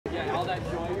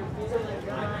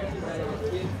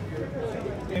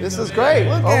This is great.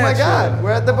 Look Oh my at God, you.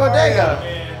 we're at the bodega.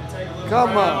 Man,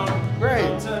 Come on. Great.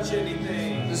 Don't touch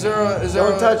anything. Is there a Is there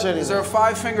a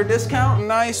 5-finger discount?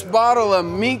 Nice bottle of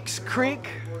Meeks Creek,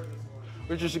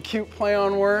 which is a cute play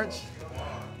on words,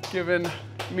 given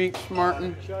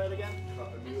Meeks-Martin.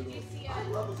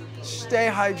 Stay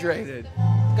hydrated.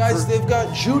 Guys, they've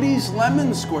got Judy's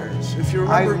Lemon Squares. If you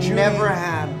remember Judy. I've never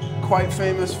had. Quite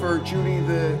famous for Judy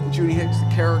Hicks, the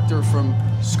character from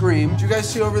Scream. Do you guys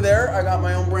see over there? I got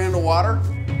my own brand of water.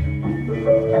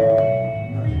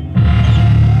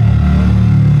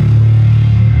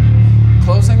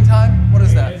 Closing time? What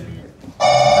is that?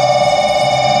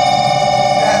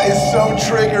 That is so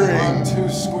triggering. I'm too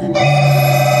squeamish.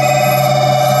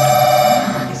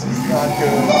 This is not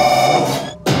good.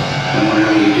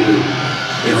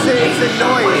 It's a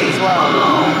noise as well.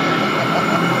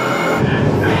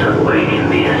 The subway can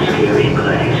be a scary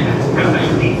place.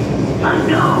 Trust me, I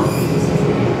know.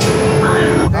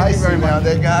 I see now.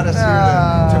 They got us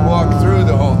here to walk through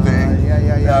the whole thing.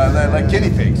 Like guinea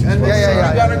pigs. And you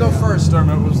gotta go first,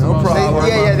 Dermot. Was the most problem.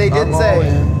 They did say.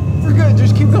 We're good.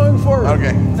 Just keep going forward.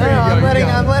 Okay. No,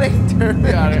 I'm letting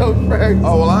Dermot go first.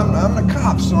 Oh well, I'm a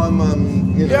cop, so I'm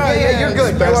Yeah, you're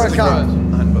good. You are a cop.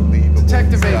 Unbelievable.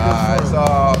 Detective Aid, go Guys. for it.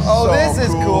 Oh, So this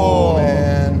is cool.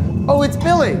 man. Oh, it's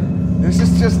Billy. This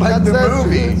is just like the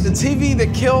movie. The TV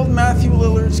that killed Matthew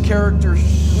Lillard's character.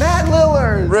 Matt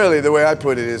Lillard. Really, the way I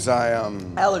put it is I am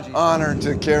Allergies. honored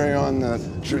to carry on the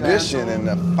tradition and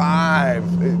the 5,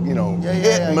 hit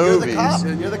You're movies the cop.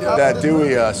 You're the cop that of this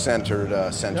Dewey movie. centered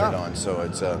on. So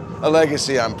it's a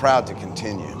legacy I'm proud to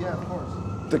continue. Yeah, of course.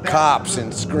 The cops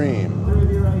and Scream.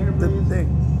 The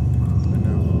thing.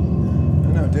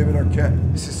 I know, David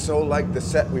Arquette. This is so like the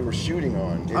set we were shooting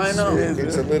on. I know.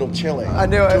 It's a little chilling. I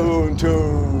knew it.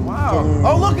 Wow.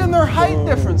 Oh, look, and their height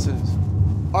differences.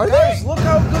 Are Guys, they? look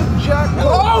how good Jack.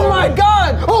 Oh my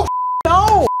God! Oh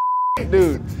No!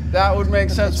 Dude, that would make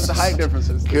sense with the height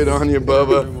differences. Good on you,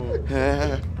 Bubba.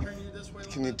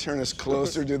 Can you turn us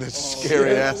closer to this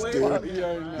scary ass dude?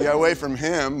 Yeah, away from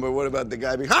him, but what about the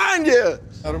guy behind you?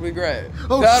 That'll be great.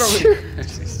 Oh, That'll shit. be